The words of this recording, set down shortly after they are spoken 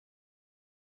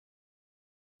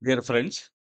Dear friends,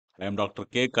 I am Dr.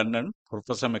 K. Kannan,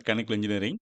 Professor Mechanical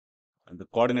Engineering and the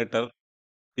Coordinator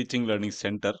Teaching Learning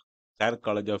Center, Clare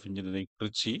College of Engineering,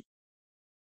 Trichy.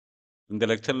 In the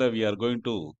lecture, we are going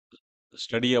to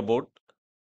study about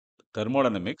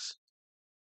thermodynamics.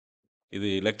 This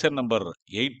is lecture number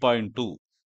 8.2,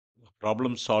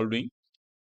 Problem Solving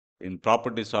in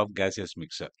Properties of Gaseous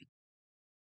Mixture.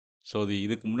 So,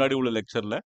 இதுக்கு முன்னாடி உள்ள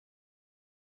lectureல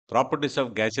Properties of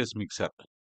Gaseous Mixture,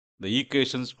 the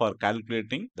equations for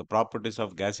calculating the properties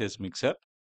of gaseous mixture,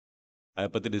 அதை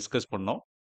பற்றி discuss பண்ணோம்.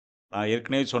 நான்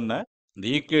ஏற்கனவே சொன்னேன், இந்த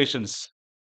equations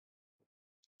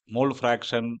mole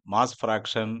fraction, mass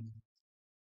fraction,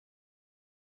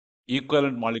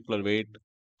 equivalent molecular weight,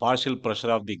 partial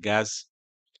pressure of the gas,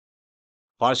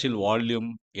 partial volume,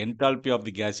 enthalpy of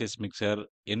the gaseous mixture,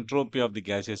 entropy of the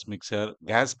gaseous mixture,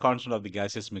 gas constant of the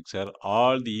gaseous mixture,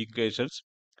 all the equations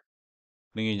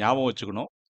நீங்கள் ஞாபகம்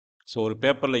வச்சுக்கணும். So ஒரு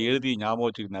பேப்பரில் எழுதி ஞாபகம்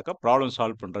வச்சுக்கினாக்கா problem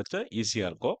solve பண்ணுறச்ச ஈஸியாக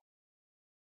இருக்கும்.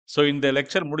 So இந்த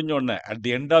லெக்சர் முடிஞ்ச உடனே at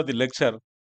the end of the lecture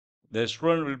the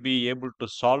student will be able to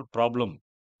solve problem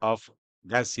of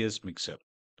gaseous mixture.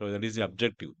 So that is the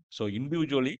objective. So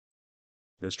individually,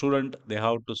 the student, they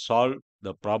have to solve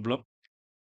the problem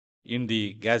in the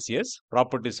gaseous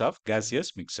properties of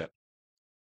gaseous mixture.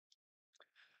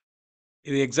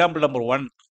 இது example number 1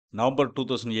 November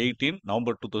 2018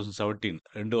 November 2017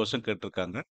 2 வருஷம்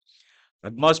கேட்டிருக்காங்க.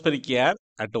 Atmospheric air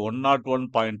at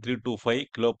 101.325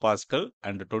 kilopascal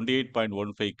and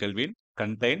 28.15 Kelvin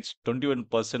contains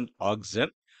 21% oxygen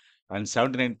and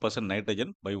 79% nitrogen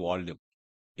by volume.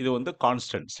 இது வந்து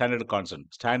constant,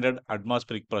 standard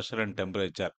atmospheric pressure and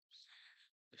temperature.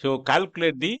 So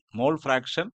calculate the mole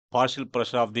fraction, partial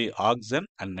pressure of the oxygen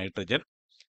and nitrogen,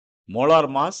 molar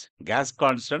mass, gas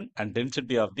constant and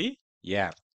density of the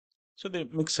air. So the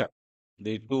mixture,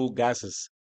 the two gases.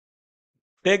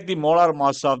 Take the molar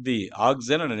mass of the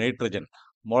oxygen and nitrogen.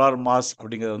 Molar mass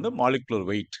அப்படிங்கிறது வந்து molecular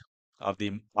weight of the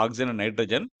oxygen and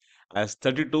nitrogen as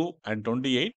 32 and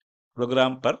 28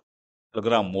 kilogram per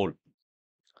kilogram mole.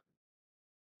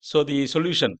 So the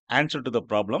solution, answer to the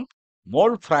problem,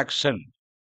 mole fraction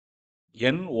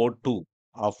NO2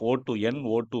 of O2,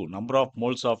 NO2, number of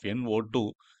moles of NO2,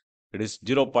 it is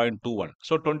 0.21.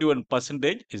 So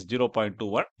 21% is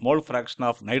 0.21. Mole fraction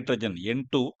of nitrogen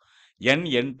N2,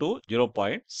 NN2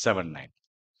 0.79.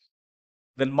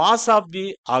 Then mass of the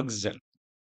oxygen.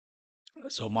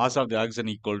 So mass of the oxygen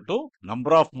equal to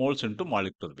number of moles into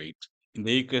molecular weight. In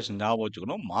the equation ஞாபகம்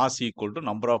வச்சுக்கணும், mass equal to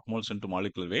number of moles into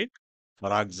molecular weight.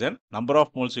 For oxygen, number of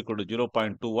moles equal to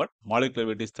 0.21, molecular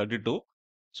weight is 32.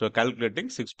 So calculating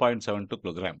 6.72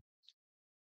 kilogram.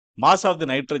 Mass of the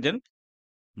nitrogen,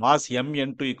 mass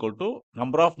mN2 equal to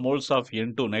number of moles of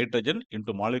N2 nitrogen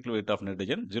into molecular weight of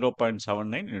nitrogen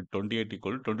 0.79 into 28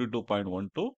 equal to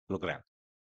 22.12 kilogram.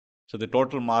 So the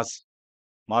total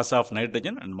mass of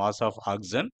nitrogen and mass of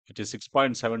oxygen, which is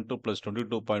 6.72 plus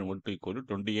 22.12 equal to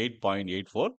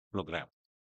 28.84 kilogram.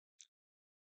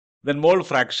 Then mole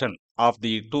fraction of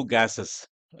the two gases,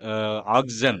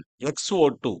 oxygen,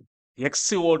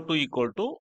 XO2 equal to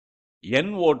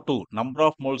NO2, number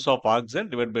of moles of oxygen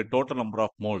divided by total number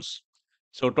of moles.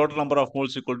 So total number of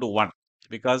moles equal to 1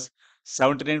 because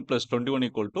 79 plus 21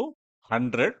 equal to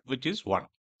 100, which is 1.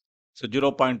 So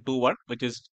 0.21, which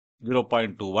is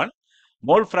 0.21.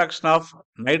 Mole fraction of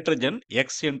nitrogen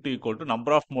XN2 equal to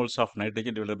number of moles of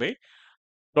nitrogen divided by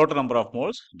total number of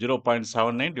moles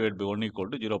 0.79 divided by 1 equal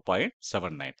to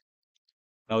 0.79.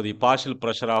 Now the partial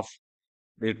pressure of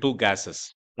the two gases,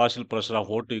 partial pressure of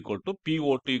O2 equal to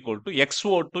PO2 equal to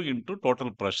XO2 into total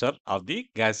pressure of the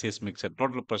gaseous mixture,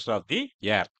 total pressure of the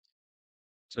air.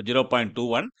 So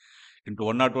 0.21 into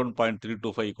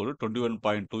 101.325 equal to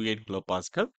 21.28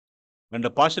 kilopascal. And the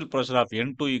partial pressure of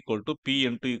N2 equal to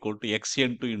Pn2 equal to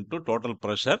Xn2 into total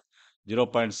pressure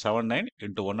 0.79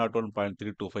 into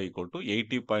 101.325 equal to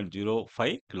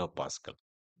 80.05 kilopascal.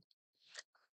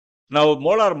 Now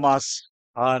molar mass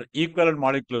or equivalent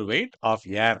molecular weight of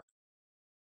air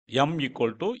M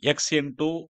equal to Xn2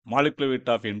 molecular weight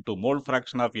of N2, mole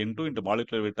fraction of N2 into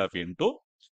molecular weight of N2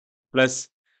 plus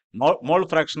mole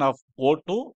fraction of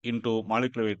O2 into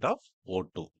molecular weight of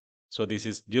O2. So this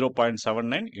is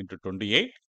 0.79 into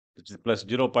 28, which is plus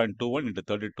 0.21 into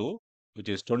 32, which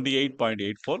is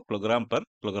 28.84 kilogram per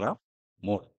kilogram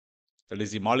mole. That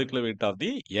is the molecular weight of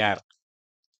the air.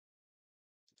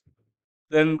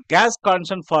 Then gas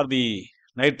constant for the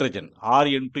nitrogen,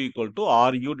 Rn2 equal to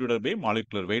Ru divided by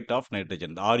molecular weight of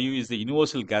nitrogen. The Ru is the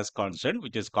universal gas constant,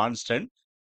 which is constant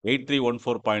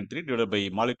 8314.3 divided by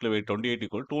molecular weight 28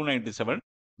 equal to 297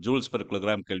 joules per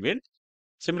kilogram Kelvin.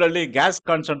 Similarly, gas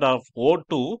constant of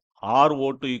O2,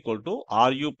 RO2 equal to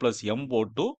Ru plus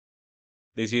MO2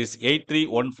 This is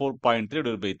 8314.3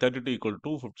 divided by 32 equal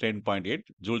to 259.8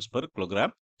 joules per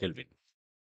kilogram Kelvin.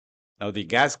 Now the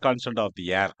gas constant of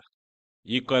the air,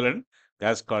 equivalent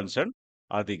gas constant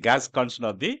or the gas constant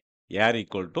of the air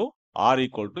equal to R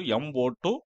equal to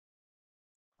MO2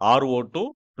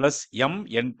 RO2 plus M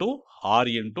into R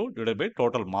into divided by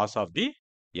total mass of the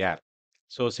air.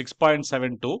 So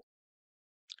 6.72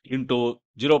 into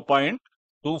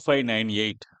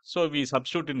 0.2598. So we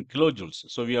substitute in kilojoules.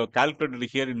 So we have calculated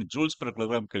here in joules per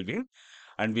kilogram Kelvin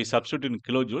and we substitute in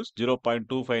kilojoules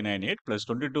 0.2598 plus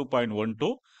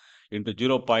 22.12 into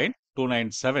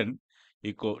 0.297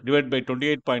 equal divided by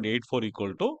 28.84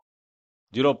 equal to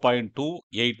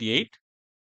 0.288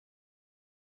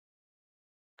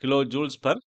 kilojoules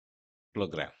per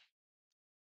kilogram.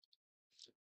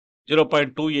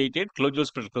 0.288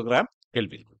 kilojoules per kilogram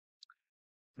Kelvin.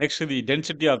 Next, the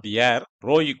density of the air,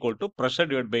 rho equal to pressure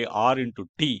divided by R into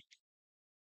T.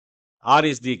 R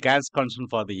is the gas constant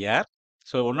for the air.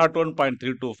 So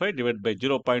 101.325 divided by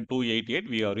 0.288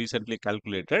 we have recently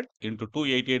calculated into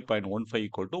 288.15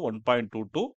 equal to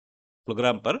 1.22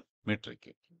 kilogram per meter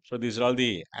cube. So these are all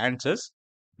the answers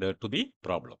to the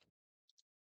problem.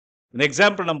 In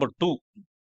example number 2,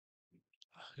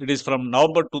 it is from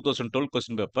November 2012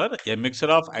 question paper. A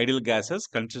mixture of ideal gases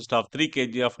consists of 3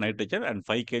 kg of nitrogen and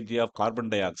 5 kg of carbon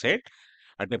dioxide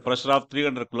at a pressure of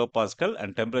 300 kilopascal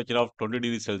and temperature of 20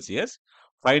 degrees Celsius.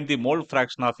 Find the mole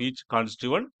fraction of each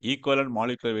constituent, equivalent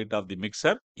molecular weight of the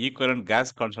mixture, equivalent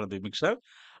gas constant of the mixture,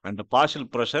 and the partial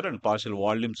pressure and partial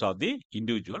volumes of the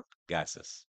individual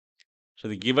gases. So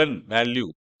the given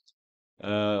value,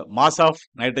 mass of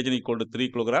nitrogen equal to 3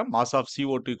 kilogram, mass of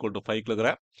CO2 equal to 5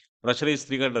 kilogram, pressure is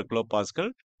 300 kilopascal,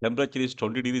 temperature is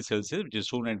 20 degrees Celsius, which is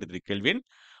 293 Kelvin.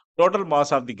 Total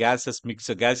mass of the gaseous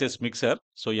mixer.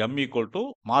 So M equal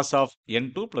to mass of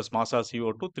N2 plus mass of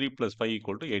CO2, 3 plus 5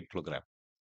 equal to 8 kilogram.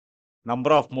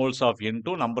 Number of moles of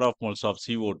N2, number of moles of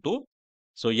CO2.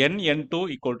 So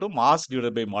N2 equal to mass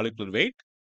divided by molecular weight.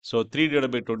 So 3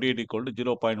 divided by 28 equal to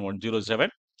 0.107.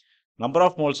 Number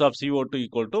of moles of CO2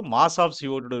 equal to mass of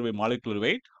CO2 divided by molecular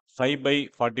weight. 5 by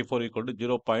 44 equal to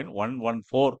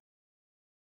 0.114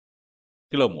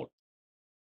 kilomole.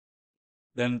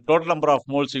 Then total number of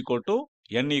moles equal to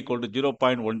N equal to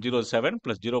 0.107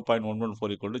 plus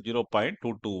 0.114 equal to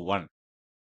 0.221.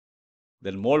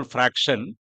 Then mole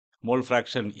fraction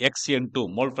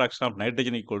Xn2, mole fraction of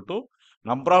nitrogen equal to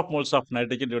number of moles of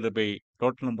nitrogen divided by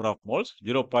total number of moles,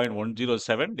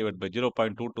 0.107 divided by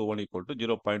 0.221 equal to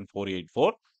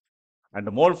 0.484. And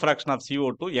the mole fraction of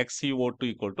CO2, XCO2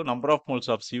 equal to number of moles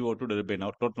of CO2 divided by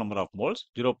total number of moles,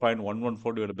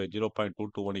 0.114 divided by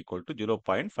 0.221 equal to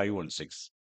 0.516.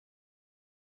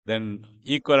 Then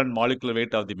equivalent molecular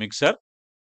weight of the mixture,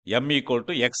 M equal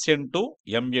to Xn2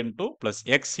 Mn2 plus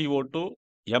XCO2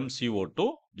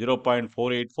 MCO2,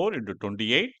 0.484 into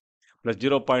 28 plus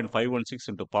 0.516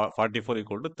 into 44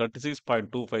 equal to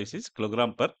 36.256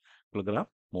 kilogram per kilogram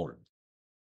mole.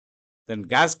 Then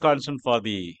gas constant for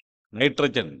the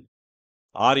nitrogen,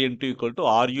 Rn2 equal to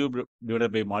Ru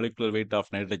divided by molecular weight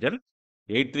of nitrogen,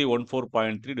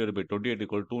 8314.3 divided by 28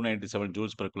 equal to 297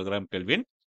 joules per kilogram Kelvin.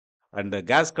 And the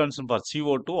gas constant for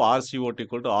CO2, RCO2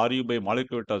 equal to Ru by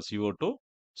molecular weight of CO2.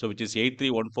 So which is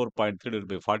 8314.3 divided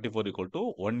by 44 equal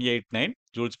to 189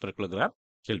 joules per kilogram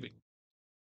Kelvin.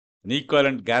 An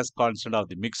equivalent gas constant of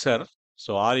the mixer.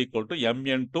 So R equal to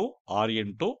Mn2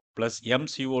 Rn2 plus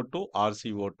MCO2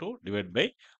 RCO2 divided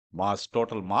by mass,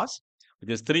 total mass,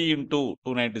 which is 3 into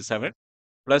 297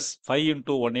 plus 5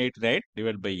 into 189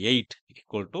 divided by 8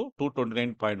 equal to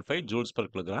 229.5 joules per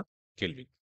kilogram Kelvin.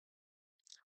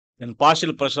 Then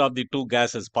partial pressure of the two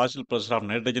gases, partial pressure of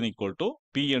nitrogen equal to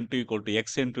Pn2 equal to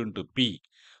Xn2 into P,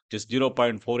 which is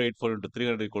 0.484 into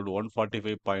 300 equal to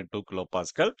 145.2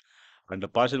 kilopascal. And the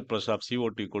partial pressure of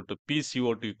CO2 equal to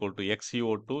PCO2 equal to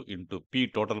XCO2 into P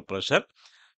total pressure,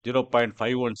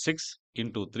 0.516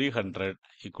 into 300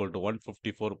 equal to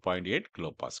 154.8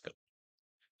 kilopascal.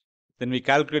 Then we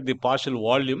calculate the partial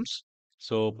volumes.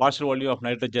 So partial volume of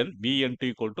nitrogen, Bn2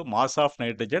 equal to mass of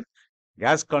nitrogen,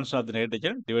 gas constant of the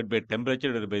nitrogen divided by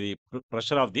temperature divided by the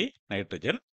pressure of the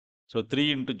nitrogen. So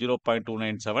 3 into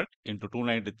 0.297 into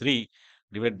 293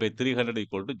 divided by 300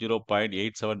 equal to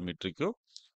 0.87 meter cube.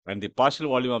 And the partial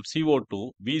volume of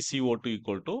CO2, VCO2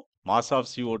 equal to mass of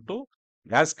CO2,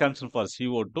 gas constant for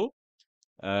CO2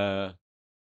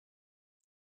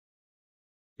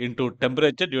 into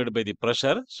temperature divided by the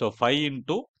pressure. So 5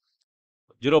 into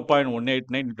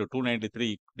 0.189 into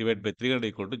 293 divided by 300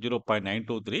 equal to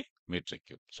 0.923 meter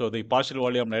cube. So the partial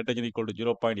volume of nitrogen equal to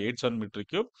 0.87 meter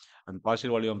cube and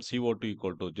partial volume of CO2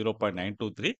 equal to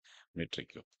 0.923 meter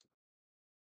cube.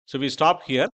 So we stop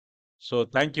here. So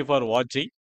thank you for watching.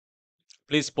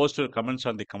 Please post your comments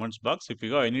on the comments box. If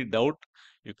you have any doubt,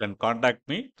 you can contact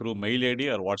me through mail ID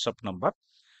or WhatsApp number.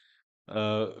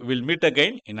 We'll meet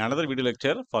again in another video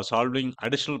lecture for solving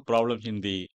additional problems in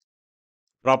the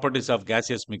properties of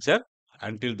gaseous mixture.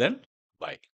 Until then,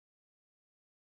 bye.